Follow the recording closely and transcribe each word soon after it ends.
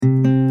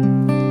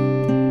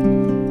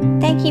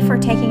Thank you for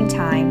taking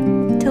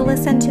time to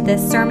listen to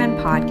this sermon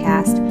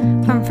podcast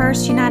from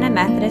First United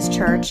Methodist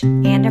Church,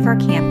 Andover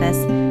campus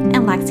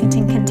in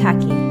Lexington,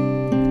 Kentucky.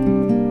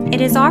 It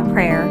is our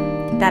prayer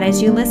that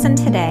as you listen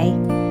today,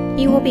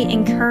 you will be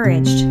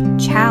encouraged,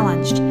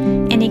 challenged,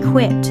 and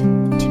equipped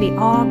to be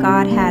all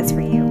God has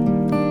for you.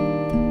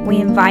 We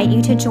invite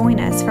you to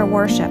join us for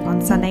worship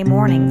on Sunday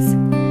mornings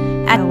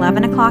at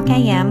 11 o'clock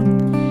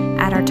a.m.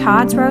 at our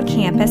Todd's Road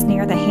campus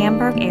near the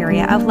Hamburg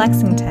area of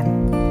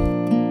Lexington.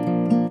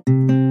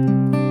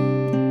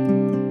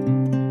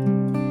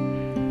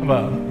 I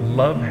have a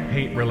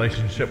love-hate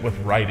relationship with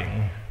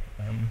writing.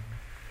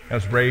 I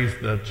was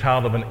raised the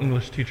child of an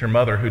English teacher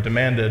mother who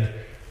demanded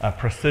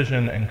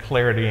precision and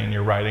clarity in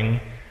your writing,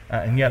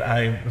 and yet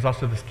I was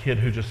also this kid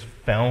who just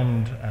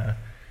found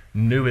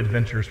new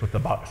adventures with the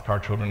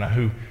Boxcar Children,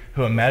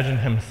 who imagined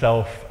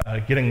himself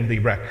getting the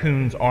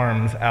raccoon's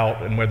arms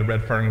out and where the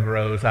red fern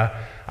grows.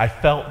 I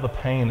felt the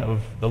pain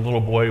of the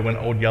little boy when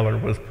Old Yeller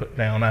was put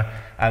down.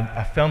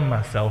 I found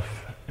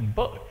myself in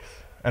books,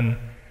 and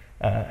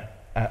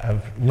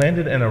I've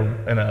landed in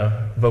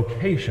a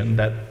vocation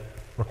that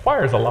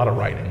requires a lot of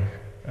writing.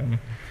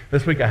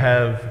 This week I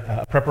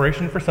have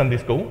preparation for Sunday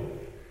school.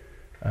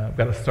 I've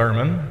got a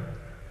sermon.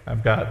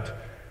 I've got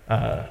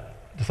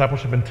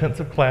discipleship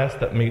intensive class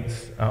that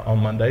meets on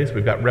Mondays.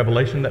 We've got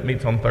Revelation that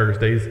meets on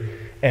Thursdays.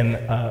 And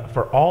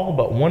for all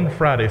but one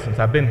Friday since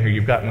I've been here,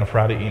 you've gotten a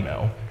Friday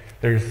email.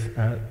 There's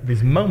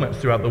these moments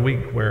throughout the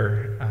week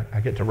where I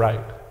get to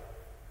write.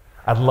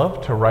 I'd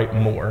love to write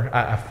more.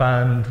 I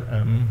find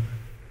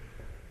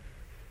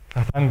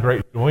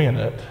great joy in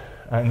it,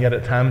 and yet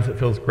at times it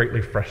feels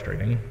greatly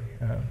frustrating.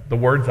 The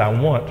words I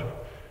want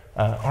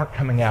aren't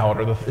coming out,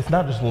 or it's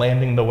not just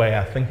landing the way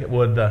I think it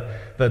would.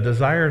 The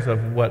desires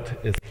of what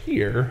is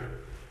here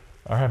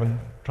are having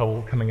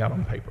trouble coming out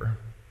on paper.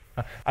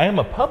 I am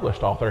a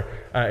published author.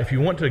 If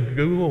you want to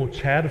Google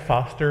Chad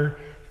Foster,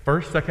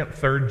 1st, 2nd,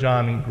 3rd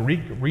John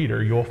Greek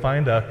Reader, you'll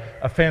find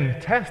a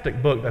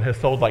fantastic book that has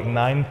sold like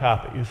 9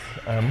 copies.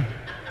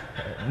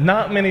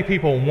 Not many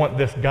people want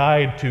this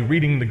guide to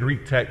reading the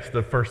Greek text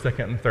of 1st,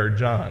 2nd, and 3rd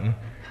John.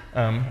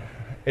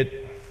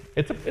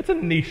 It's a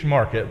niche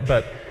market,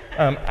 but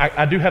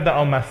I do have that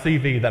on my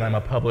CV that I'm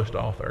a published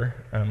author.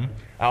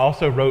 I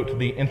also wrote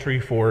the entry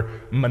for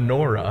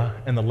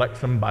menorah in the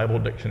Lexham Bible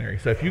Dictionary.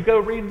 So if you go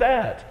read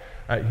that,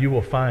 you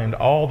will find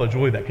all the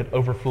joy that could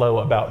overflow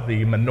about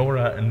the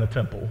menorah in the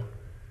temple.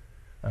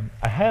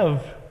 I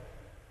have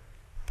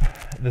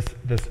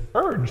this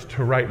urge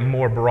to write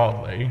more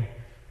broadly,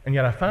 and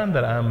yet I find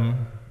that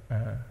I'm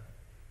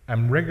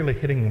regularly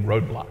hitting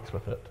roadblocks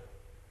with it.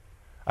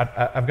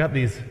 I've got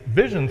these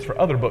visions for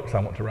other books I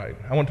want to write.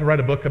 I want to write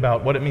a book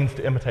about what it means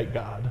to imitate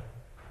God.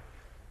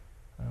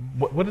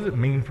 What does it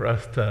mean for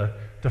us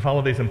to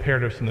follow these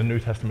imperatives from the New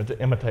Testament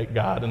to imitate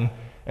God?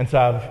 And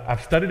so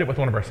I've studied it with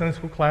one of our Sunday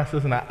school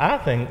classes, and I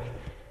think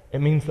it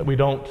means that we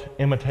don't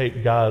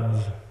imitate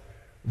God's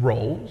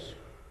roles.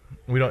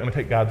 We don't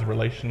imitate God's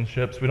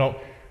relationships. We don't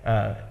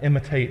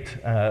imitate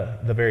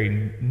the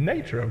very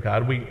nature of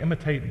God. We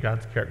imitate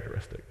God's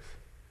characteristics.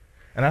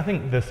 And I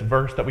think this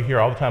verse that we hear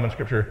all the time in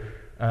Scripture,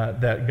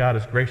 that God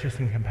is gracious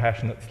and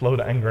compassionate, slow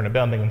to anger and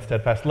abounding in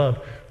steadfast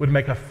love, would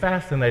make a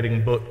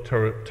fascinating book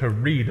to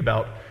read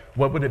about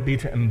what would it be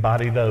to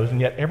embody those.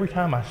 And yet every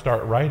time I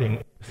start writing,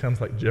 it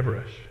sounds like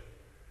gibberish.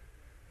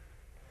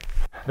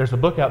 There's a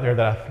book out there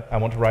that I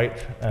want to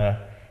write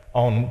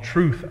on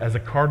truth as a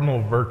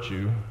cardinal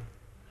virtue,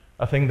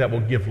 a thing that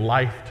will give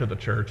life to the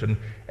church.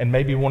 And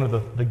maybe one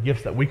of the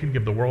gifts that we could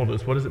give the world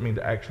is, what does it mean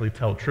to actually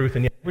tell truth?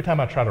 And yet every time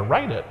I try to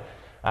write it,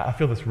 I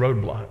feel this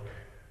roadblock.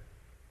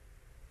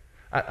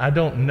 I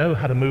don't know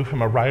how to move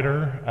from a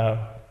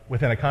writer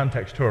within a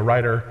context to a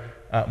writer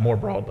more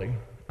broadly.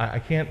 I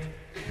can't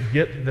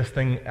get this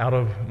thing out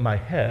of my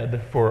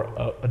head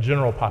for a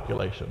general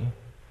population.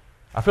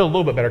 I feel a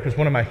little bit better because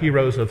one of my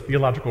heroes of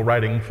theological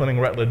writing, Fleming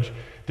Rutledge,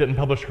 didn't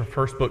publish her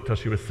first book till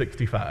she was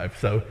 65.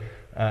 So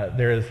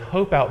there is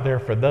hope out there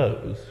for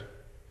those.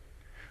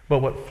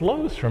 But what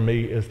flows from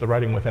me is the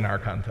writing within our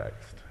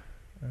context.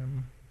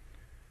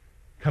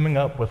 Coming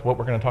up with what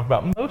we're going to talk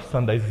about most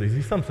Sundays is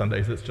easy. Some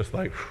Sundays it's just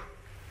like,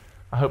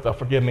 I hope they'll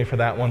forgive me for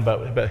that one,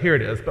 but here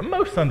it is. But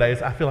most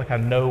Sundays, I feel like I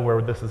know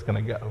where this is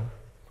going to go.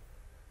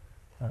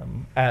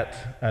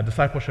 At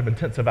Discipleship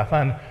Intensive, I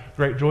find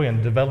great joy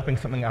in developing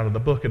something out of the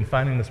book and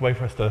finding this way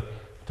for us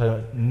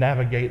to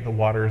navigate the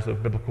waters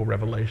of biblical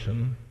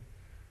revelation.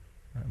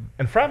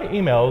 And Friday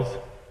emails,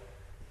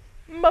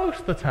 most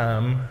of the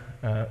time,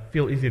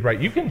 feel easy to write.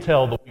 You can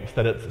tell the weeks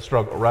that it's a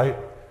struggle, right?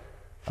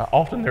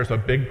 Often there's a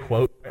big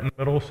quote in the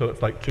middle, so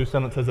it's like 2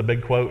 sentences, a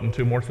big quote, and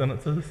 2 more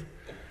sentences.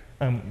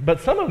 But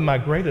some of my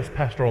greatest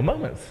pastoral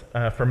moments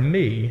for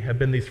me have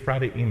been these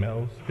Friday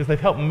emails because they've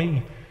helped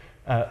me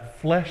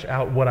flesh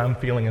out what I'm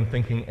feeling and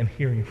thinking and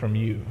hearing from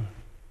you.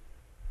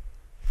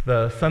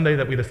 The Sunday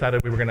that we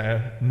decided we were going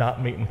to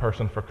not meet in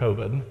person for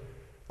COVID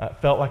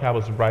felt like I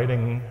was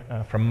writing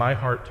from my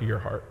heart to your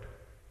heart.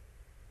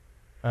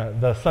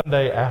 The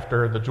Sunday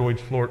after the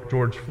George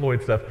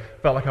Floyd stuff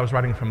felt like I was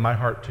writing from my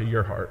heart to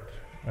your heart.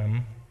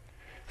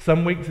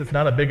 Some weeks it's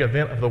not a big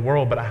event of the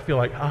world, but I feel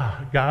like,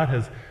 God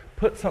has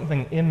put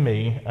something in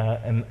me,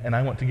 and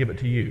I want to give it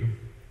to you.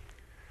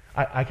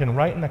 I can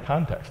write in the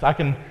context. I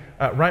can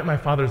write my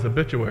father's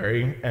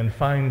obituary and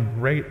find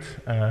great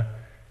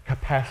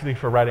capacity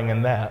for writing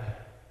in that.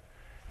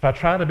 If I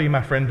try to be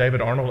my friend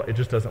David Arnold, it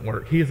just doesn't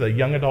work. He is a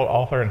young adult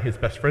author, and his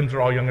best friends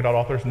are all young adult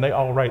authors, and they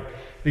all write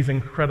these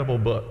incredible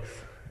books,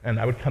 and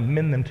I would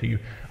commend them to you.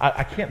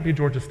 I can't be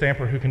Georgia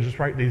Stamper, who can just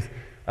write these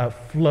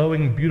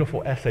flowing,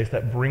 beautiful essays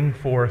that bring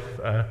forth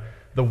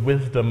the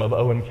wisdom of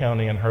Owen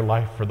County and her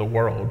life for the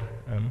world.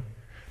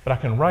 But I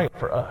can write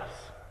for us.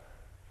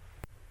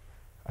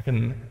 I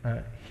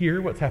can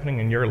hear what's happening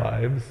in your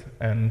lives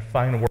and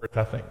find words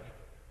I think.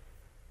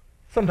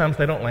 Sometimes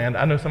they don't land.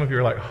 I know some of you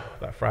are like,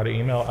 that Friday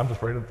email, I'm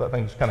just ready to that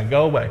thing just kind of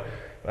go away.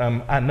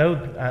 I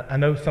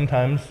know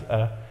sometimes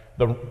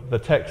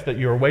the text that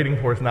you're waiting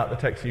for is not the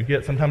text you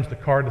get. Sometimes the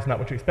card is not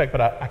what you expect,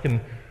 but I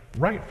can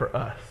write for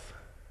us.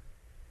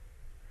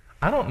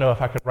 I don't know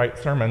if I could write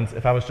sermons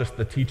if I was just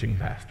the teaching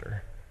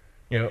pastor.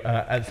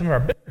 At some of our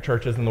bigger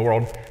churches in the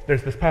world,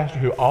 there's this pastor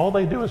who all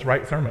they do is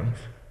write sermons.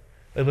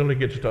 They literally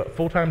get just a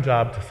full-time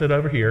job to sit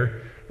over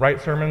here,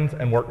 write sermons,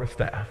 and work with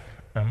staff.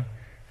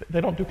 They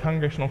don't do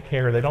congregational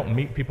care. They don't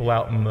meet people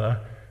out in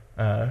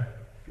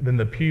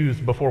the pews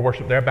before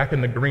worship. They're back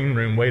in the green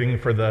room waiting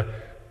for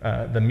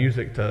the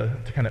music to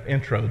kind of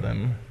intro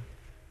them.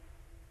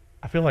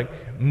 I feel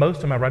like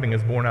most of my writing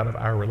is born out of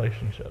our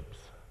relationships.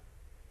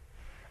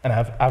 And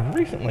I've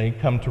recently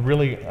come to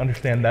really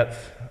understand that's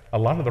a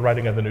lot of the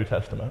writing of the New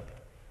Testament.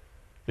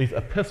 These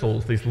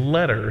epistles, these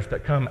letters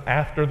that come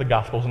after the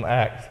Gospels and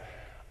Acts,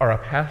 are a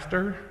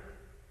pastor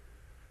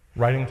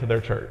writing to their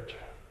church.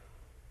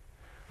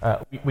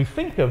 We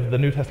think of the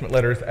New Testament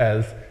letters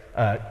as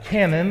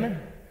canon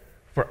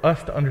for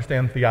us to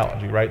understand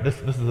theology, right? This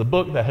is a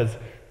book that has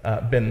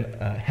been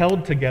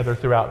held together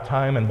throughout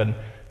time and been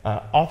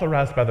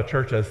authorized by the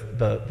church as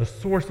the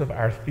source of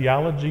our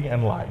theology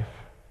and life.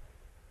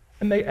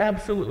 And they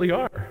absolutely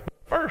are.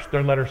 First,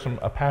 they're letters from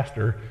a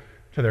pastor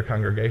to their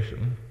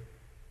congregation.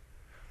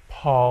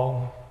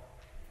 Paul,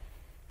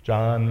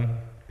 John,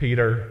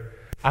 Peter.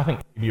 I think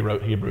Phoebe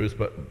wrote Hebrews,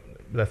 but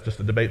that's just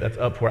a debate that's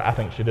up for it. I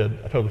think she did.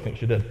 I totally think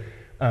she did.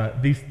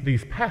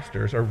 These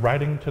pastors are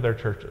writing to their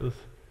churches.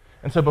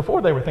 And so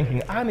before they were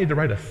thinking, I need to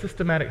write a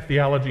systematic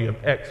theology of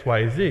X,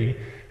 Y, Z,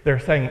 they're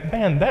saying,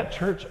 man, that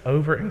church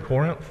over in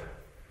Corinth,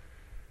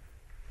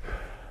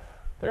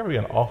 they're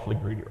being awfully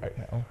greedy right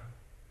now.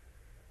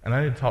 And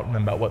I need to talk to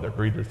them about what their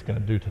greed is going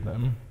to do to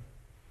them.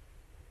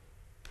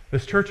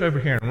 This church over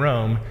here in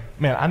Rome,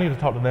 man, I need to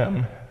talk to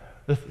them.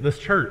 This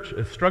church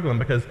is struggling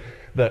because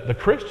the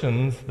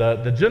Christians,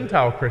 the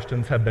Gentile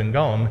Christians have been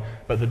gone,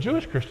 but the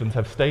Jewish Christians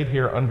have stayed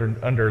here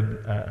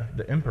under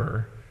the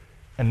emperor.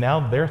 And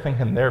now they're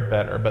thinking they're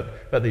better,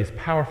 but these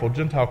powerful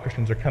Gentile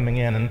Christians are coming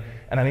in,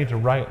 and I need to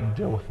write and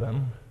deal with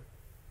them.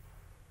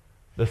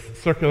 This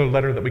circular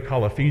letter that we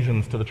call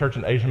Ephesians to the church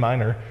in Asia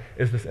Minor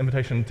is this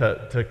invitation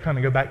to kind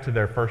of go back to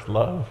their first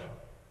love.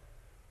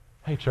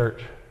 Hey,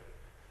 church,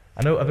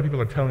 I know other people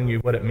are telling you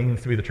what it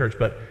means to be the church,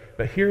 but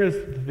here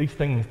is these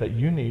things that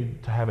you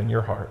need to have in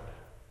your heart.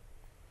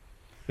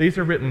 These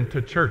are written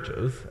to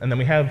churches, and then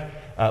we have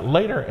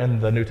later in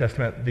the New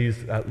Testament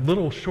these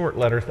little short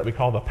letters that we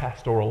call the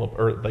pastoral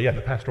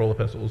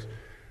epistles,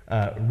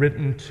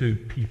 written to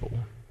people.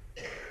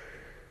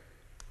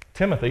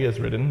 Timothy is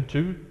written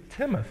to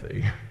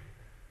Timothy.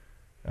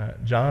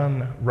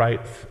 John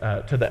writes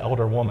to the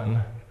elder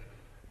woman.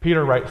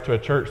 Peter writes to a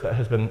church that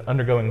has been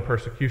undergoing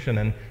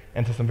persecution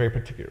and to some very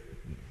particular.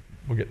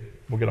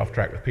 We'll get off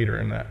track with Peter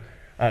in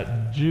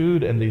that.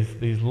 Jude and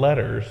these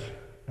letters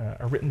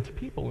are written to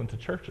people and to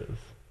churches,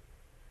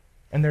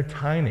 and they're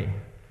tiny.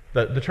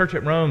 The church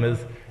at Rome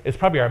is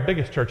probably our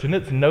biggest church, and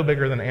it's no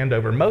bigger than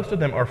Andover. Most of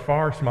them are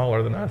far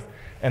smaller than us,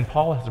 and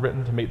Paul has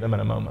written to meet them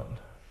in a moment.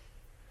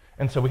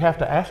 And so we have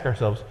to ask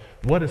ourselves,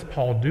 what is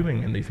Paul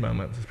doing in these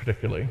moments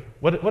particularly?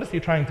 What is he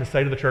trying to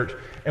say to the church,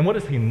 and what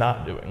is he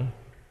not doing?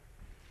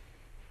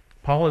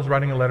 Paul is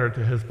writing a letter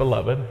to his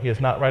beloved. He is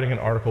not writing an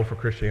article for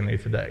Christianity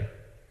Today.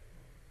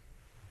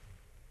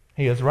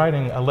 He is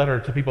writing a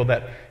letter to people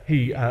that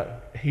he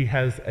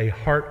has a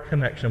heart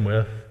connection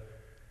with,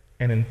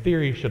 and in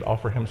theory should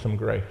offer him some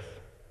grace.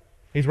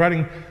 He's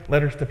writing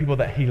letters to people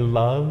that he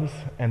loves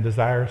and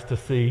desires to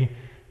see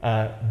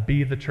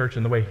be the church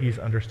in the way he's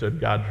understood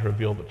God to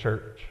reveal the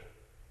church.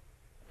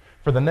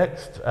 For the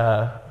next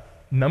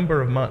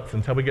number of months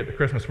until we get to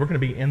Christmas, we're going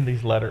to be in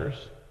these letters.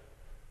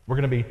 We're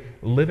going to be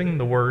living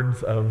the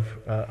words of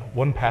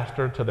one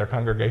pastor to their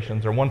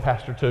congregations or one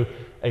pastor to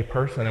a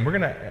person, and we're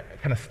going to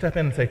kind of step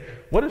in and say,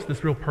 what does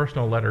this real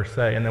personal letter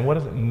say, and then what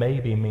does it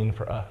maybe mean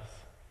for us?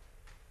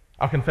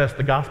 I'll confess,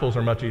 the Gospels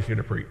are much easier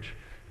to preach.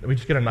 We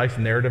just get a nice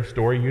narrative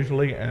story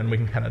usually, and we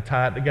can kind of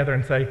tie it together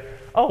and say,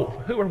 oh,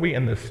 who are we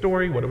in this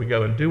story? What do we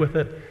go and do with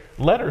it?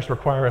 Letters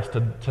require us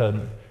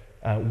to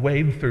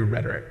wade through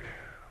rhetoric.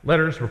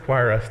 Letters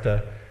require us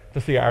to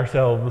see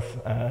ourselves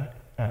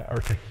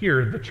or to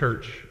hear the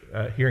church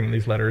hearing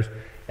these letters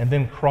and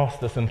then cross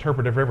this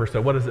interpretive river.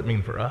 So what does it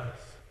mean for us?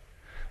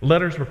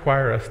 Letters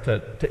require us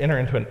to enter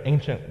into an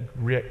ancient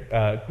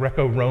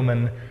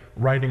Greco-Roman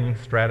writing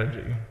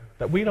strategy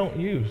that we don't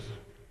use.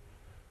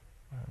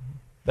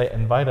 They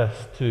invite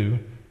us to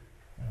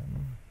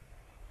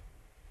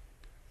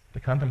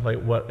contemplate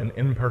what an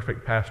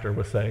imperfect pastor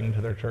was saying to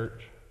their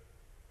church.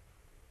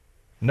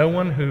 No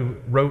one who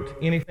wrote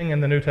anything in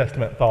the New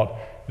Testament thought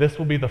this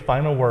will be the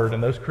final word,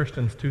 and those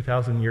Christians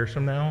 2,000 years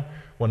from now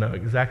will know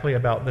exactly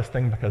about this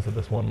thing because of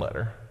this one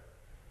letter.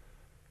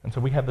 And so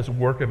we have this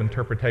work of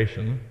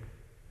interpretation.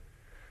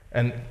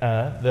 And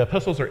the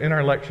epistles are in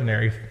our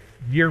lectionary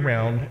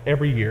year-round,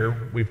 every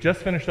year. We've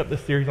just finished up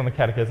this series on the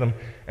Catechism,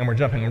 and we're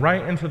jumping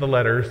right into the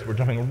letters. We're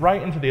jumping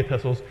right into the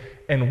epistles.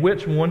 And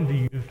which one do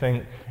you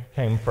think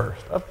came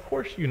first? Of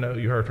course you know,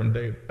 you heard from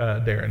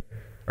Darren,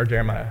 or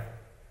Jeremiah.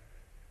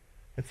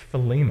 It's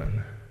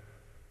Philemon.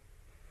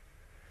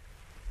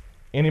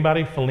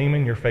 Anybody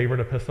Philemon your favorite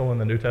epistle in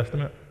the New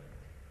Testament?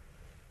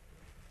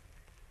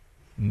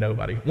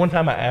 Nobody. One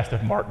time I asked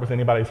if Mark was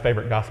anybody's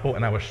favorite gospel,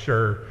 and I was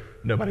sure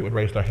nobody would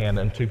raise their hand,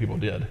 and 2 people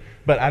did.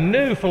 But I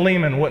knew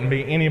Philemon wouldn't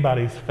be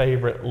anybody's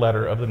favorite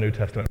letter of the New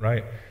Testament,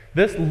 right?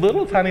 This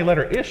little tiny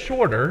letter is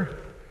shorter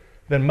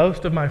than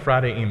most of my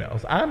Friday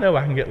emails. I know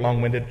I can get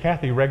long-winded.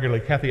 Kathy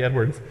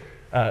Edwards,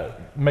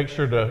 makes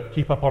sure to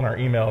keep up on our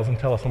emails and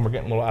tell us when we're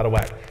getting a little out of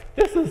whack.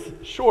 This is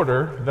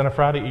shorter than a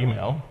Friday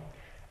email,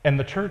 and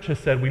the church has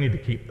said we need to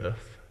keep this.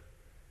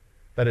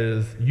 That it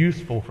is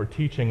useful for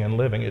teaching and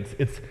living.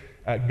 It's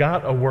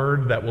got a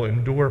word that will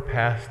endure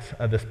past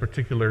this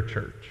particular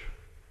church.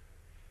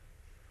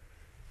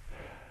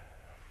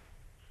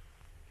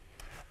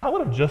 I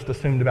would have just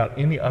assumed about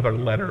any other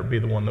letter be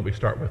the one that we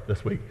start with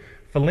this week.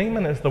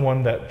 Philemon is the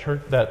one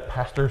that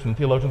pastors and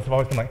theologians have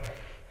always been like,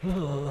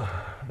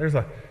 there's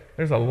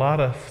a lot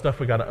of stuff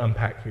we got to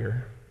unpack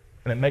here,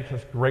 and it makes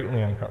us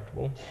greatly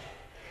uncomfortable.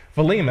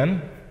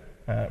 Philemon,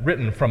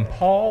 written from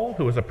Paul,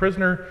 who was a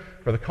prisoner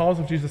for the cause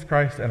of Jesus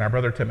Christ, and our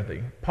brother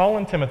Timothy. Paul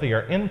and Timothy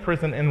are in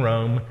prison in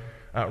Rome,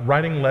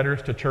 writing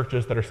letters to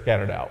churches that are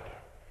scattered out.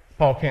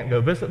 Paul can't go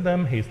visit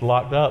them. He's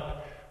locked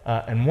up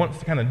and wants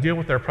to kind of deal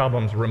with their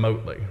problems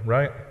remotely,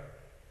 right?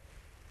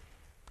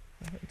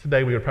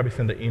 Today we would probably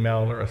send an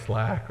email or a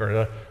Slack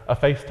or a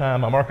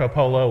FaceTime, a Marco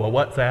Polo, a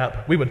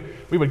WhatsApp. We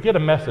would get a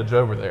message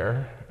over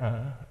there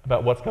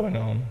about what's going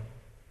on.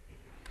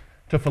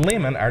 To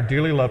Philemon, our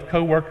dearly loved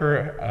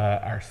co-worker,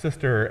 our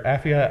sister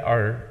Aphia,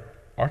 our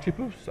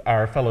Archippus,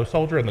 our fellow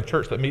soldier in the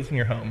church that meets in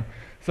your home.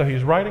 So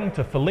he's writing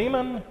to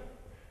Philemon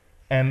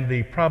and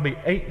the probably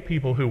 8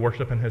 people who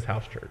worship in his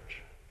house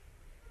church.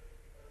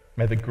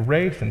 May the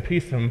grace and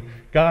peace from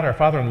God our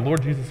Father and the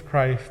Lord Jesus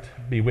Christ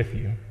be with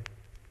you.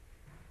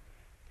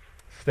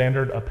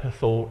 Standard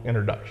epistle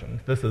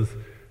introduction. This is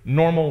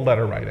normal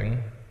letter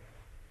writing.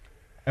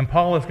 And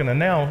Paul is going to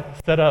now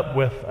set up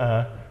with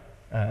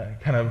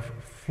kind of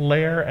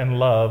flair and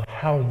love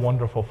how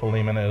wonderful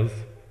Philemon is.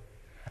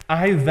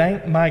 I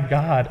thank my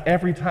God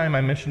every time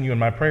I mention you in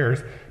my prayers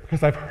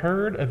because I've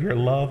heard of your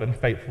love and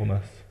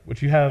faithfulness,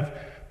 which you have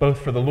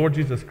both for the Lord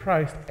Jesus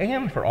Christ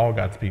and for all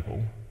God's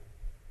people.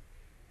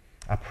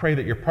 I pray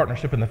that your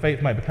partnership in the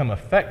faith might become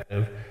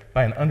effective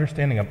by an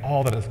understanding of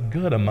all that is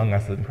good among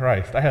us in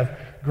Christ. I have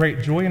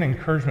great joy and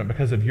encouragement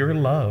because of your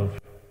love,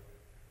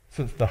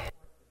 since the heart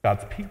of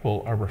God's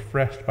people are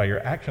refreshed by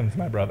your actions,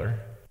 my brother.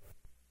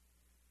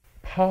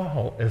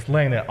 Paul is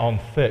laying it on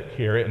thick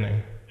here, isn't he?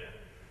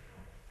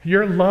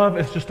 Your love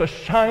is just a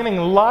shining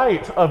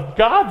light of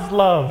God's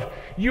love.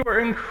 You are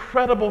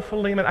incredible,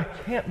 Philemon. I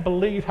can't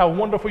believe how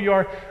wonderful you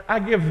are. I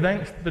give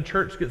thanks that the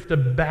church gets to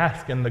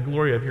bask in the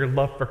glory of your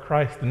love for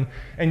Christ,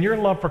 and your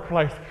love for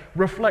Christ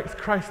reflects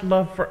Christ's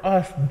love for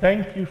us.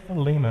 Thank you,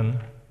 Philemon.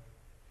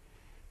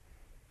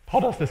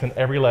 Paul does this in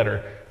every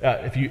letter.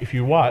 If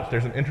you watch,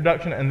 there's an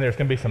introduction and there's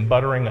going to be some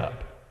buttering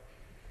up.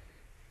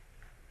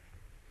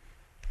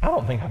 I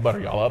don't think I butter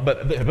y'all up,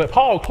 but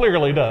Paul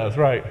clearly does,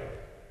 right?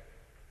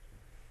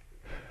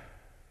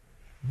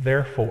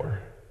 Therefore.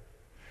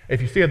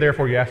 If you see a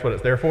therefore, you ask what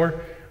it's there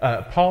for.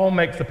 Paul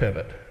makes a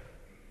pivot.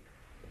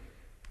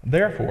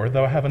 Therefore,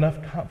 though I have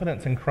enough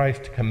confidence in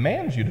Christ to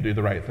command you to do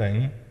the right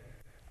thing,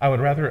 I would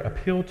rather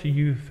appeal to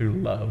you through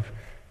love.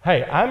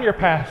 Hey, I'm your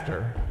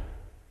pastor.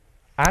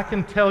 I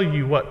can tell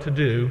you what to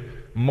do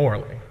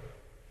morally,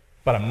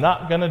 but I'm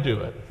not going to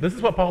do it. This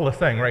is what Paul is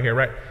saying right here,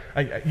 right?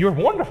 You're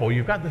wonderful.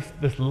 You've got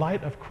this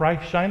light of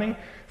Christ shining,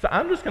 so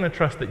I'm just going to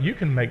trust that you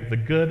can make the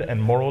good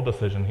and moral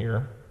decision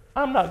here.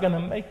 I'm not going to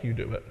make you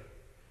do it.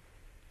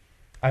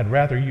 I'd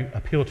rather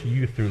appeal to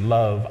you through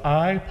love.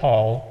 I,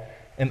 Paul,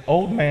 an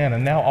old man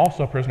and now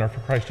also a prisoner for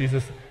Christ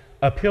Jesus,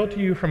 appeal to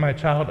you for my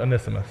child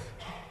Onesimus.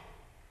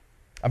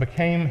 I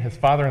became his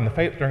father in the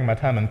faith during my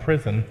time in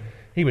prison.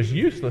 He was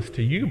useless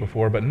to you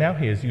before, but now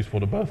he is useful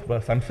to both of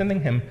us. I'm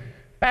sending him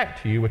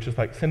back to you, which is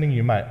like sending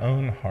you my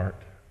own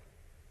heart.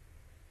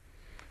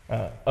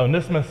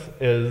 Onesimus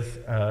is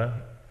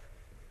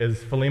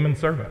Philemon's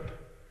servant.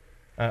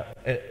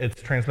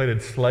 It's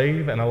translated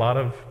slave in a lot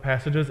of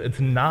passages. It's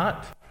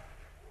not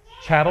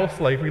chattel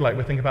slavery like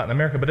we think about in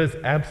America, but it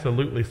is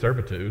absolutely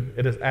servitude.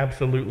 It is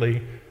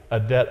absolutely a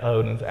debt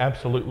owed, and it's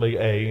absolutely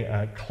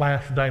a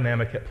class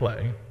dynamic at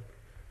play.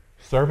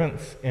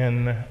 Servants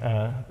in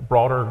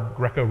broader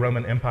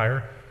Greco-Roman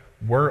Empire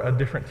were a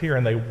different tier,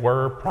 and they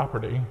were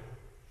property.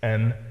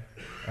 And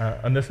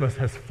Onesimus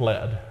has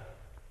fled.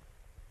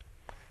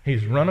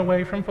 He's run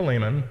away from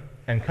Philemon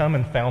and come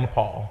and found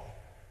Paul.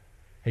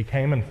 He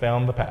came and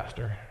found the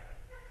pastor.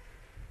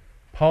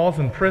 Paul's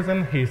in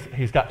prison.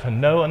 He's got to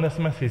know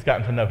Onesimus. He's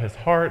gotten to know his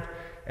heart.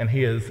 And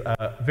he is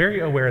very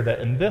aware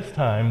that in this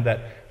time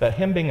that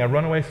him being a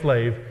runaway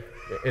slave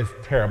is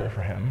terrible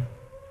for him.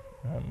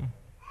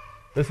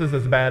 This is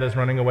as bad as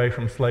running away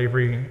from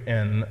slavery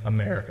in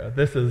America.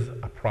 This is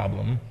a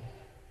problem.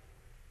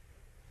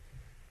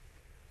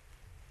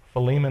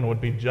 Philemon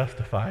would be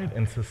justified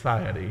in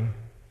society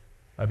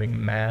by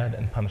being mad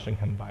and punishing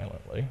him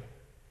violently.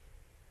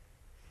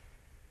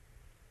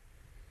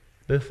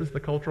 This is the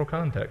cultural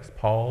context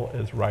Paul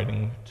is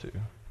writing to.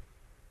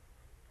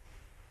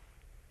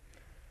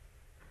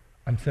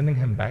 I'm sending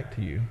him back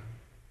to you,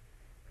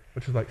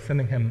 which is like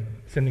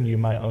sending you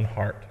my own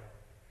heart.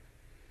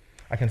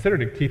 I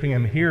considered keeping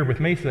him here with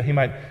me so that he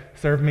might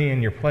serve me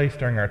in your place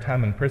during our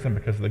time in prison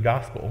because of the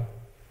gospel.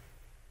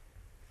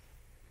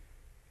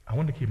 I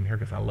wanted to keep him here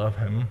because I love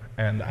him,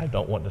 and I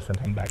don't want to send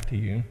him back to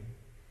you.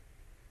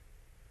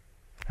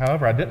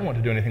 However, I didn't want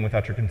to do anything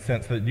without your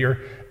consent so that your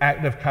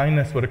act of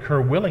kindness would occur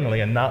willingly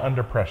and not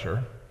under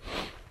pressure.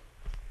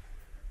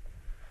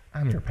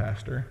 I'm your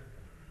pastor.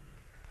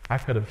 I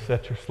could have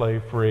set your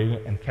slave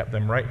free and kept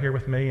them right here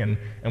with me, and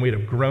we'd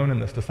have grown in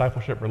this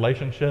discipleship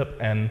relationship,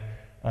 and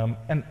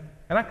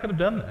I could have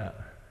done that.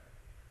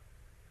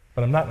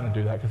 But I'm not going to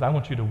do that because I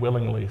want you to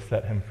willingly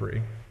set him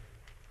free.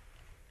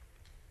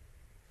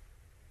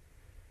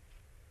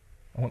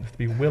 I want this to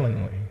be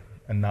willingly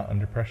and not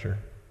under pressure.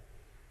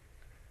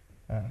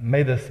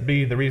 May this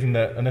be the reason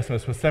that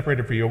Onesimus was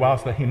separated for you a while,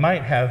 so that he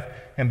might have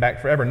him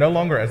back forever, no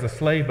longer as a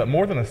slave, but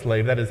more than a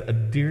slave, that is, a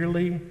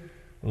dearly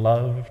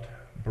loved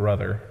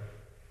brother.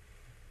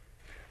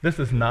 This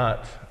is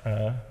not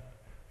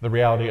the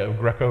reality of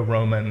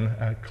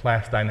Greco-Roman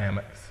class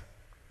dynamics.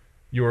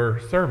 Your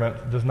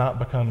servant does not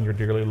become your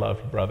dearly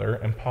loved brother,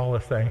 and Paul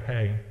is saying,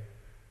 hey,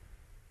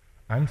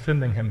 I'm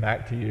sending him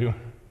back to you,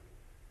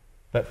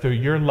 that through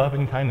your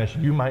loving kindness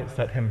you might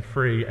set him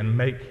free and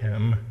make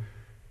him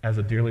as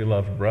a dearly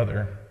loved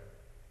brother.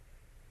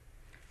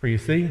 For you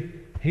see,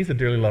 he's a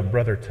dearly loved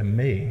brother to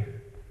me.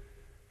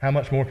 How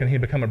much more can he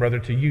become a brother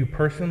to you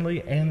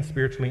personally and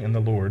spiritually in the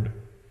Lord?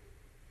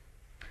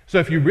 So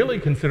if you really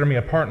consider me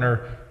a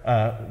partner,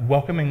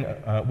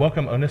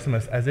 welcome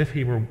Onesimus as if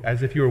you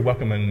were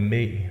welcoming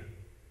me.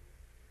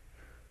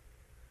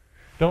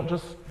 Don't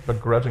just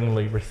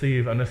begrudgingly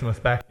receive Onesimus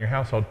back in your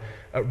household.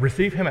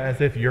 Receive him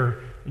as if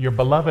your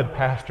beloved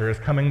pastor is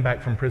coming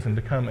back from prison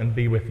to come and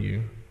be with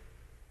you.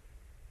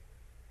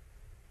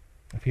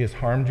 If he has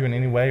harmed you in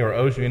any way or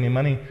owes you any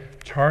money,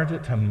 charge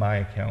it to my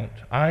account.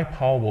 I,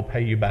 Paul, will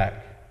pay you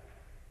back.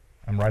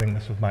 I'm writing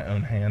this with my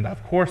own hand.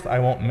 Of course, I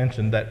won't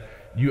mention that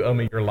you owe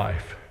me your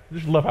life. I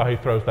just love how he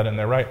throws that in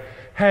there, right?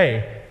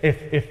 Hey,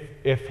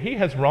 if he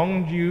has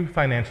wronged you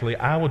financially,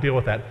 I will deal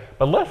with that.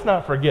 But let's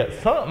not forget,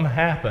 something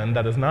happened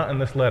that is not in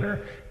this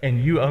letter,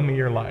 and you owe me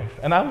your life.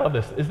 And I love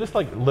this. Is this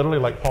like literally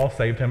like Paul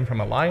saved him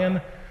from a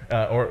lion,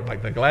 or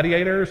like the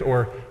gladiators,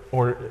 or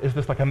is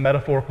this like a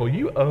metaphorical,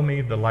 you owe me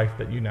the life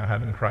that you now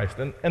have in Christ?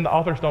 And the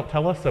authors don't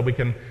tell us, so we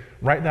can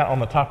write that on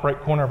the top right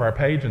corner of our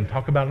page and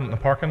talk about it in the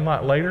parking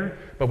lot later,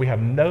 but we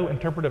have no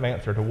interpretive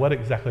answer to what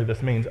exactly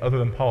this means other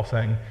than Paul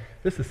saying,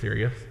 this is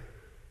serious.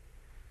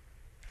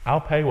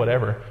 I'll pay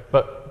whatever.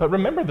 But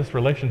remember this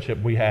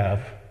relationship we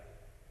have.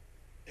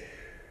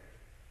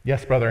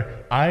 Yes,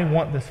 brother, I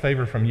want this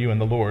favor from you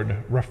and the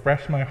Lord.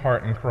 Refresh my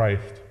heart in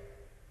Christ.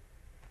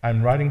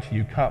 I'm writing to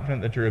you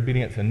confident that your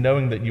obedience and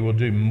knowing that you will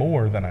do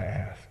more than I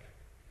ask.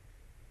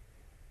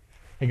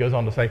 He goes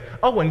on to say,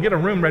 oh, and get a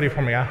room ready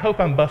for me. I hope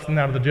I'm busting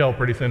out of the jail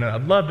pretty soon, and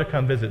I'd love to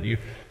come visit you.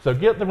 So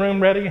get the room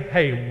ready.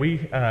 Hey,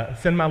 we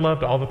send my love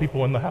to all the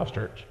people in the house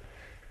church.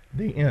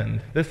 The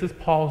end. This is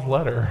Paul's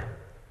letter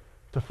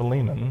to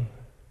Philemon.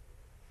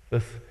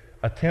 This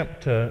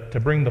attempt to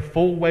bring the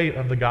full weight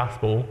of the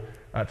gospel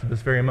to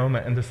this very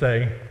moment and to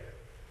say,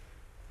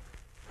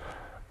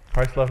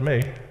 Christ loved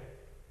me.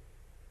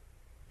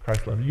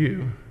 Christ loved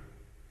you,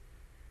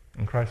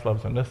 and Christ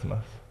loves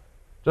Onesimus.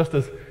 Just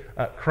as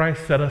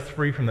Christ set us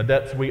free from the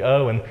debts we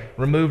owe and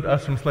removed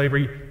us from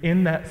slavery,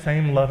 in that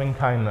same loving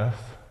kindness,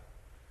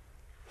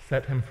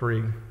 set him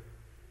free.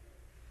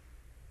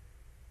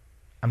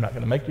 I'm not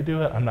going to make you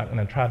do it. I'm not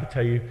going to try to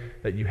tell you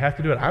that you have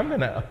to do it. I'm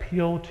going to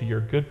appeal to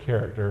your good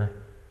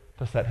character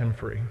to set him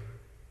free.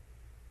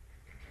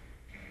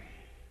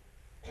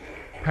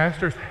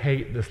 Pastors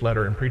hate this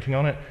letter and preaching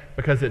on it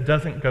because it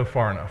doesn't go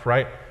far enough,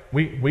 right?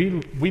 We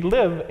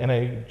live in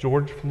a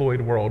George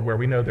Floyd world where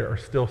we know there are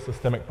still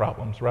systemic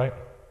problems, right?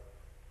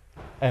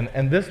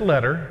 And this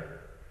letter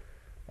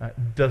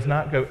does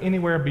not go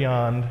anywhere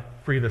beyond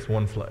free this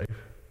one slave.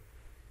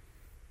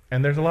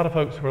 And there's a lot of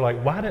folks who are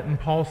like, why didn't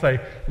Paul say,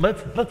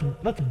 let's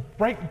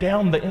break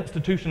down the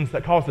institutions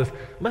that cause this.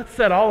 Let's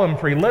set all of them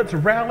free. Let's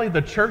rally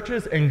the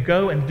churches and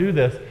go and do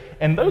this.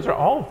 And those are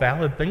all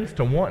valid things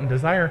to want and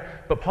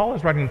desire, but Paul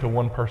is writing to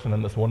one person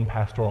in this one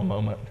pastoral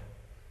moment.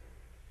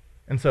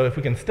 And so if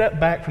we can step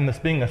back from this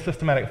being a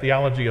systematic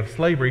theology of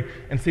slavery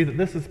and see that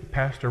this is a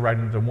pastor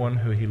writing to one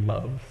who he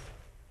loves,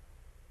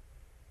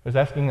 who's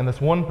asking in this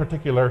one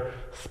particular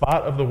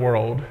spot of the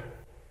world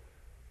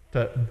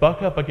to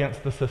buck up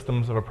against the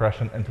systems of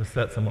oppression and to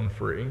set someone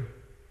free.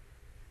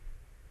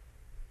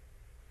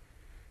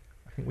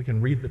 I think we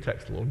can read the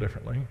text a little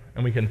differently,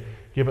 and we can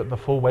give it the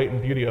full weight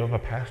and beauty of a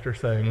pastor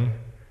saying,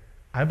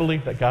 I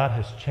believe that God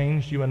has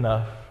changed you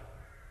enough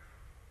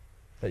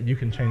that you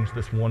can change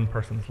this one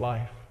person's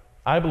life.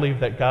 I believe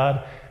that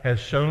God has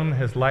shown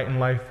his light and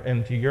life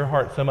into your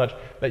heart so much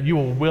that you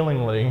will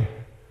willingly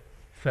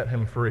set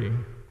him free.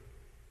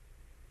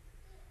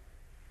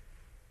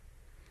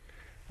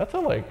 That's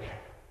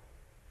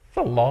it's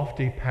a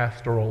lofty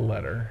pastoral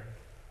letter,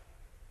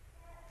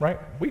 right?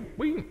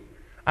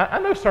 I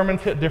know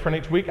sermons hit different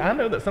each week. I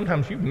know that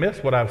sometimes you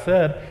miss what I've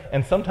said,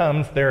 and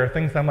sometimes there are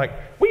things I'm like,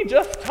 we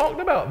just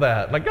talked about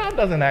that. Like, God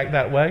doesn't act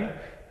that way.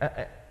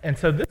 And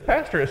so this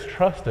pastor is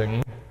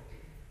trusting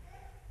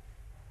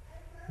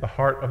the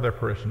heart of their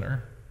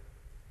parishioner,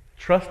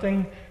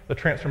 trusting the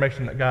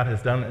transformation that God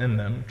has done in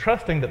them,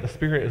 trusting that the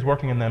Spirit is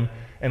working in them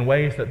in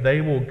ways that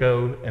they will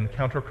go in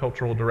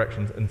countercultural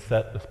directions and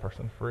set this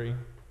person free.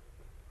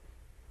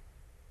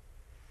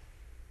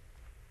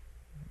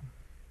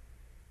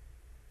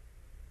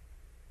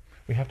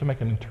 We have to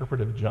make an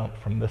interpretive jump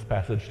from this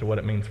passage to what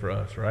it means for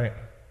us, right?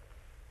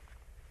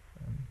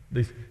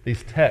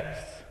 These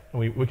texts,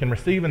 we can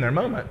receive in their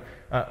moment,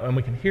 and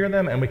we can hear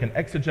them, and we can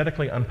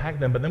exegetically unpack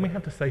them, but then we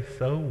have to say,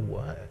 so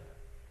what?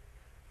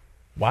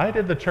 Why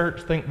did the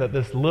church think that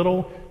this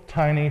little,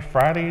 tiny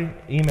Friday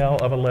email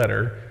of a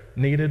letter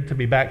needed to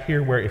be back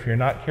here where if you're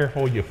not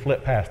careful, you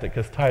flip past it,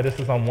 because Titus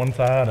is on one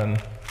side and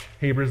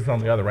Hebrews is on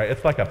the other, right?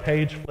 It's like a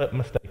page flip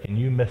mistake, and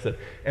you miss it,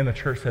 and the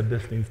church said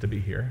this needs to be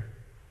here.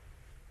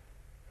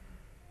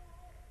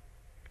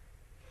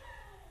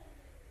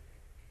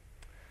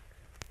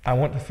 I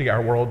want to see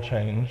our world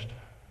changed.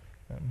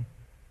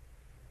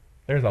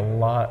 There's a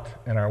lot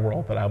in our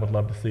world that I would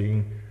love to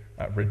see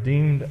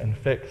redeemed and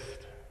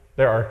fixed.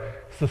 There are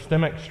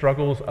systemic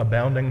struggles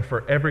abounding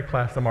for every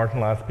class of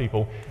marginalized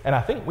people, and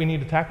I think we need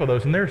to tackle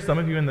those. And there are some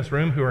of you in this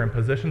room who are in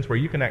positions where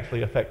you can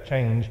actually affect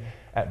change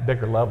at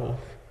bigger levels.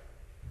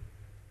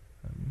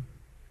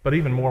 But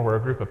even more, we're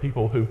a group of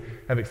people who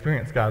have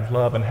experienced God's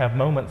love and have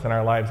moments in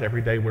our lives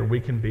every day where we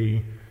can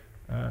be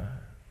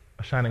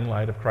a shining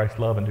light of Christ's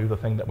love and do the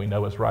thing that we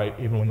know is right,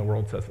 even when the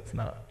world says it's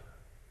not.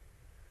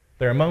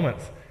 There are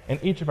moments in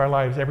each of our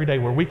lives every day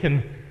where we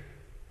can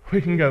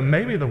go,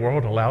 maybe the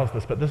world allows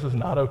this, but this is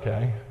not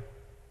okay.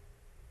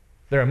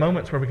 There are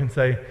moments where we can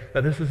say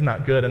that this is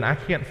not good, and I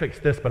can't fix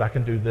this, but I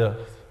can do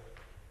this.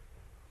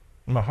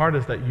 And my heart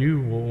is that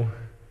you will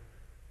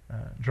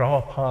draw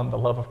upon the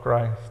love of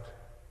Christ,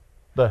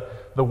 the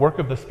work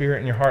of the Spirit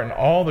in your heart, and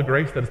all the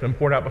grace that has been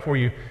poured out before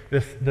you,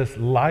 this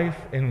life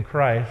in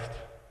Christ,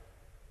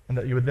 and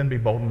that you would then be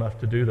bold enough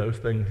to do those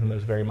things in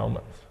those very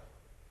moments.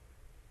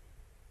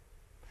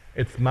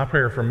 It's my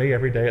prayer for me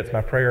every day. It's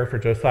my prayer for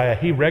Josiah.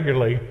 He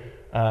regularly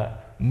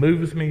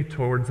moves me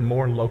towards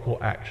more local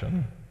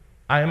action.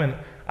 I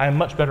am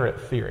much better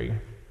at theory.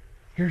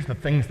 Here's the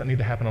things that need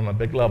to happen on a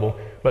big level.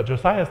 But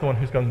Josiah is the one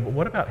who's going, well,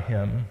 what about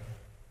him?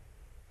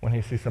 When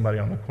he sees somebody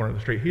on the corner of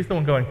the street, he's the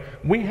one going,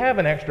 we have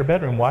an extra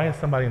bedroom. Why is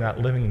somebody not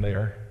living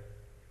there?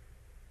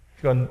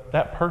 He's going,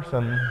 that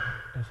person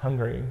is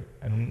hungry,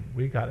 and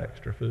we got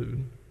extra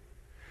food.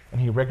 And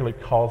he regularly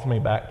calls me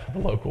back to the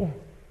local.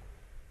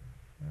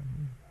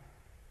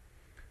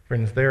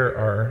 Friends, there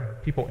are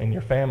people in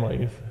your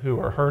families who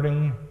are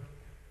hurting.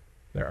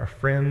 There are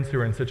friends who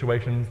are in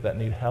situations that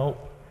need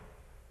help.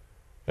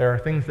 There are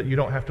things that you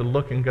don't have to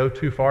look and go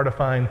too far to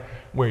find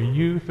where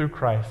you, through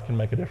Christ, can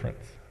make a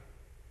difference.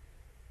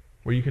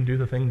 Where you can do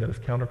the thing that is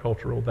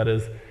countercultural, that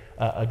is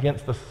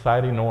against the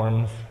society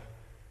norms,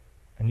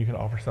 and you can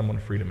offer someone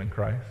freedom in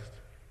Christ.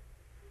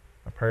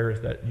 My prayer is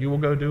that you will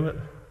go do it,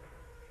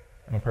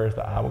 and my prayer is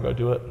that I will go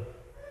do it.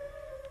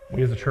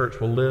 We as a church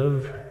will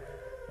live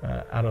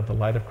out of the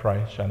light of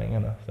Christ shining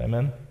in us.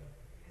 Amen?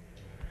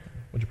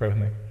 Would you pray with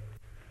me?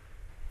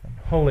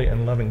 Holy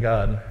and loving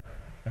God,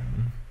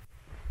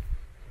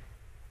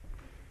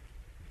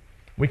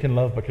 we can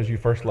love because you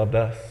first loved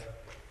us.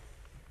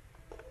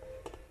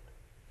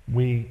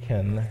 We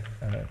can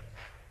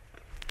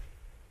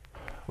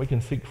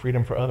seek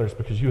freedom for others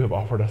because you have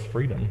offered us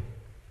freedom.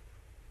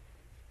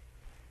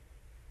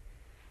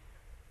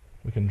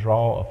 We can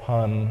draw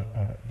upon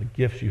the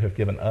gifts you have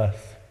given us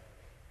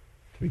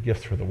to be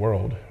gifts for the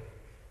world.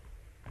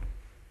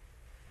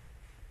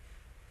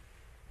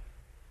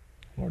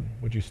 Lord,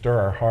 would you stir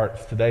our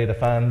hearts today to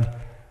find,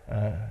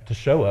 to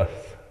show us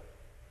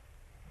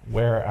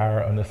where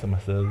our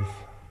Onesimus is.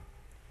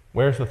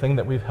 Where's the thing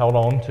that we've held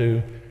on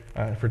to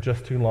for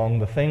just too long,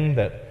 the thing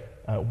that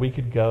we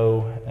could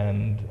go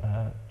and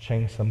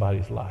change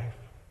somebody's life.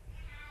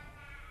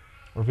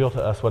 Reveal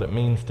to us what it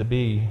means to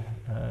be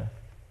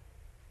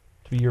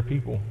your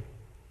people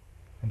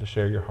and to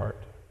share your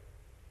heart.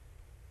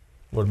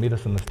 Lord, meet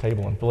us in this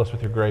table and fill us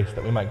with your grace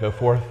that we might go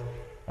forth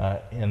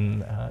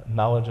in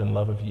knowledge and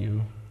love of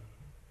you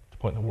to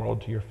point the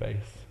world to your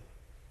face,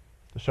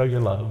 to show your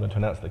love and to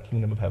announce the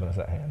kingdom of heaven is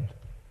at hand.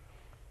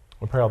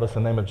 We pray all this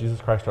in the name of Jesus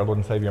Christ, our Lord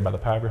and Savior, and by the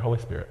power of your Holy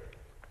Spirit.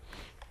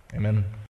 Amen.